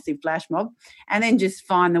my massive flash mob, and then just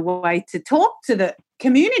find the way to talk to the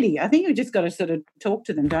community. I think we've just got to sort of talk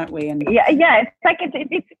to them, don't we? And it's like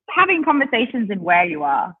it's having conversations in where you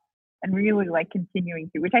are and really like continuing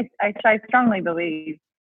to, which I strongly believe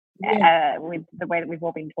with the way that we've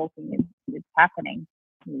all been talking, it's happening.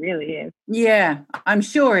 It really is. Yeah, I'm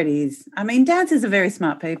sure it is. I mean, dancers are very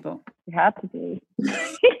smart people. You have to be.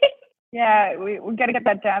 Yeah, we've got to get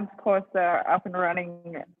that dance course up and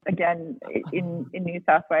running again in New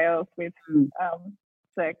South Wales with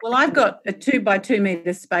Well, I've got a 2x2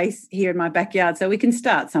 metre space here in my backyard, so we can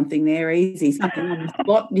start something there easy, something on the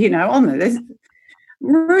spot, there's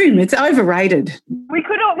room. It's overrated. We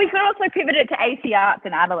could also pivot it to AC Arts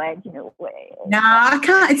in Adelaide, No, I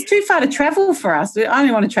can't. It's too far to travel for us. I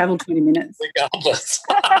only want to travel 20 minutes. Regardless.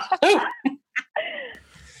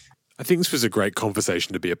 I think this was a great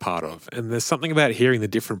conversation to be a part of, and there's something about hearing the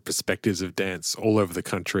different perspectives of dance all over the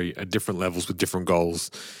country at different levels with different goals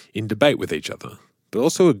in debate with each other, but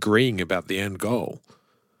also agreeing about the end goal.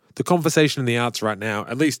 The conversation in the arts right now,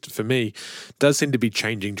 at least for me, does seem to be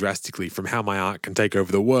changing drastically from how my art can take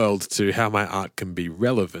over the world to how my art can be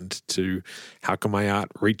relevant to how can my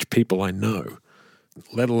art reach people I know,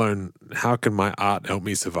 let alone how can my art help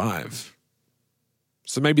me survive.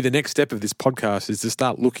 So maybe the next step of this podcast is to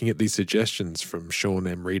start looking at these suggestions from Sean,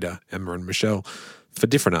 Amrita, Emma and Michelle for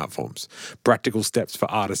different art forms, practical steps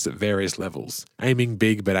for artists at various levels, aiming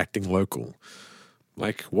big but acting local.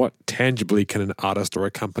 Like, what tangibly can an artist or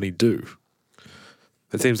a company do?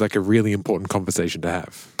 That seems like a really important conversation to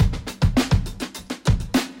have.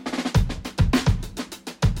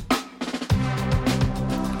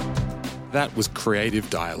 That was Creative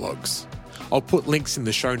Dialogues. I'll put links in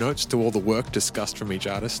the show notes to all the work discussed from each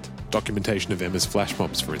artist, documentation of Emma's flash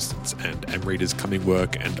mobs, for instance, and Amrita's coming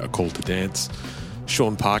work and A Call to Dance,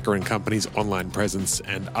 Sean Parker and Company's online presence,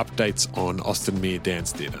 and updates on Austin Mere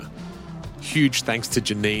Dance Theatre. Huge thanks to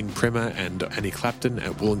Janine Primer and Annie Clapton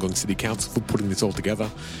at Wollongong City Council for putting this all together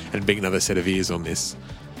and being another set of ears on this.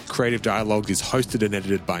 Creative Dialogues is hosted and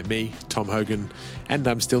edited by me, Tom Hogan, and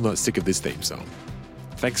I'm still not sick of this theme song.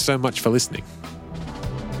 Thanks so much for listening.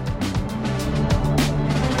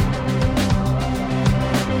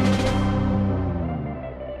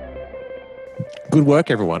 Good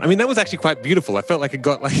work, everyone. I mean, that was actually quite beautiful. I felt like it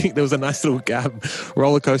got like there was a nice little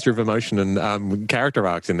roller coaster of emotion and character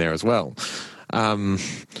arcs in there as well.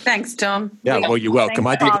 Thanks, Tom. Yeah, well, you're welcome.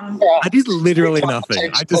 Thanks, I did literally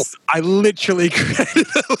nothing. I literally created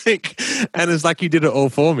a link, and it's like you did it all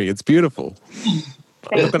for me. It's beautiful.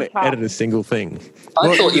 I'm not going to edit a single thing.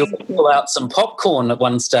 I thought you would pull out some popcorn at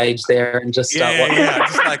one stage there and just start watching. Yeah,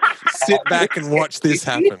 just like sit back and watch this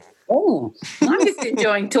happen. Oh, I'm just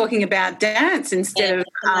enjoying talking about dance instead of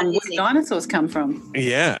where dinosaurs come from.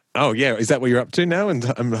 Yeah. Oh, yeah. Is that what you're up to now and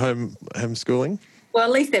homeschooling? Well,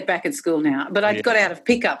 at least they're back at school now. But I got out of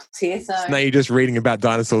pickups here, so now you're just reading about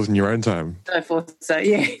dinosaurs in your own time. So forth. So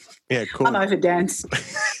yeah. Yeah, cool. I'm over dance.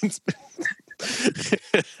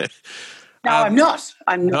 No, I'm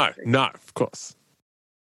not. No, of course.